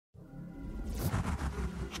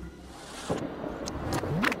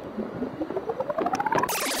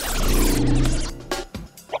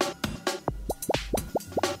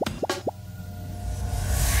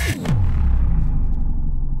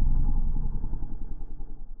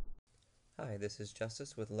Hi, this is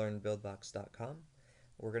Justice with LearnBuildbox.com.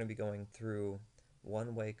 We're going to be going through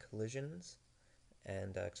one-way collisions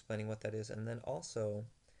and explaining what that is, and then also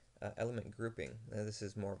element grouping. Now, this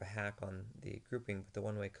is more of a hack on the grouping, but the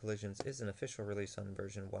one-way collisions is an official release on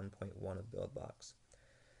version 1.1 of Buildbox.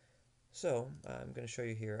 So I'm going to show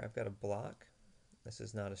you here. I've got a block. This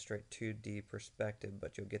is not a straight 2D perspective,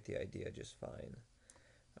 but you'll get the idea just fine.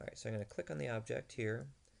 Alright, so I'm going to click on the object here,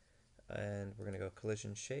 and we're going to go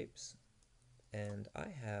Collision Shapes. And I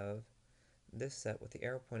have this set with the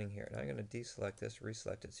arrow pointing here. Now I'm going to deselect this,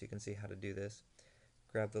 reselect it so you can see how to do this.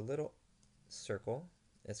 Grab the little circle.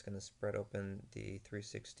 It's going to spread open the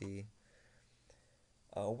 360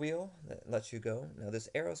 wheel that lets you go. Now this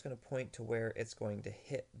arrow is going to point to where it's going to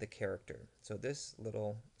hit the character. So this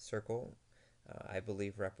little circle I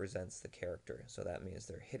believe represents the character. So that means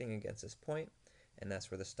they're hitting against this point, and that's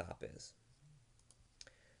where the stop is.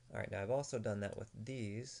 Alright, now I've also done that with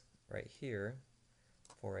these right here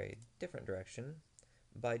for a different direction.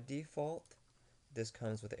 By default, this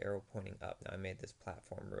comes with the arrow pointing up. Now I made this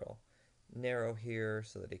platform real narrow here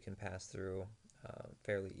so that it can pass through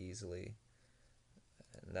fairly easily,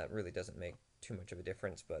 and that really doesn't make too much of a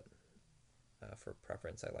difference, but for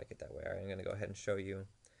preference I like it that way. Alright, I'm going to go ahead and show you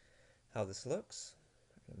how this looks.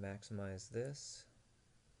 I'm going to maximize this.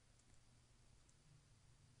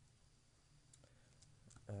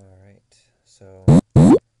 Alright, so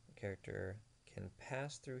the character can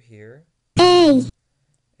pass through here, and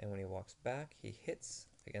when he walks back, he hits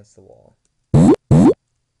against the wall.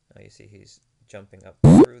 Now you see he's jumping up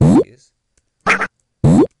through these.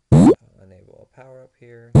 Enable a power up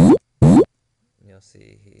here. And you'll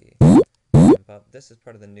see he jump up. This is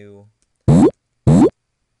part of the new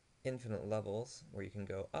infinite levels where you can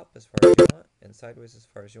go up as far as you want and sideways as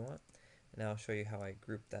far as you want. And now I'll show you how I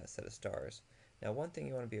group that set of stars. Now one thing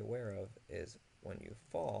you want to be aware of is when you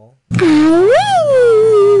fall,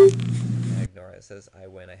 I ignore it. It says I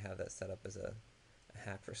win. I have that set up as a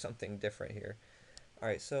hack for something different here.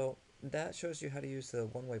 Alright, so that shows you how to use the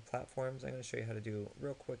one-way platforms. I'm going to show you how to do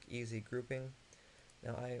real quick, easy grouping.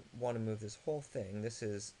 Now I want to move this whole thing. This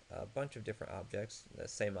is a bunch of different objects, the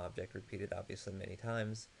same object repeated obviously many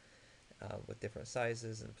times with different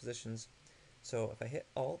sizes and positions. So if I hit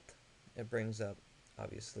Alt, it brings up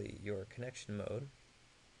obviously your connection mode,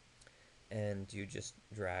 and you just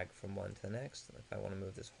drag from one to the next. If I want to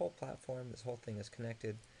move this whole platform, this whole thing is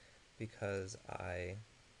connected because I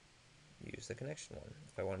use the connection one.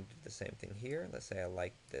 If I wanted to do the same thing here, let's say I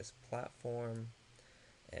like this platform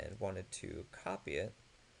and wanted to copy it,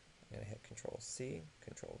 I'm going to hit Control C,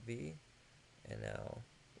 Control V, and now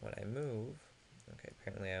when I move, okay,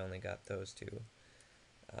 apparently I only got those two.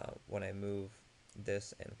 When I move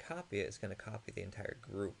this and copy it, it's going to copy the entire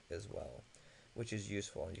group as well, which is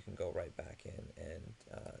useful, and you can go right back in and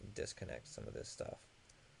disconnect some of this stuff.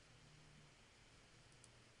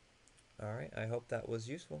 Alright, I hope that was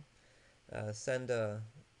useful. Send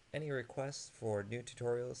any requests for new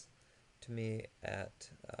tutorials to me at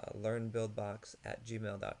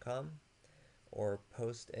learnbuildbox@gmail.com, or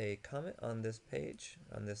post a comment on this page,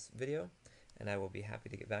 on this video, and I will be happy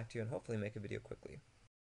to get back to you and hopefully make a video quickly.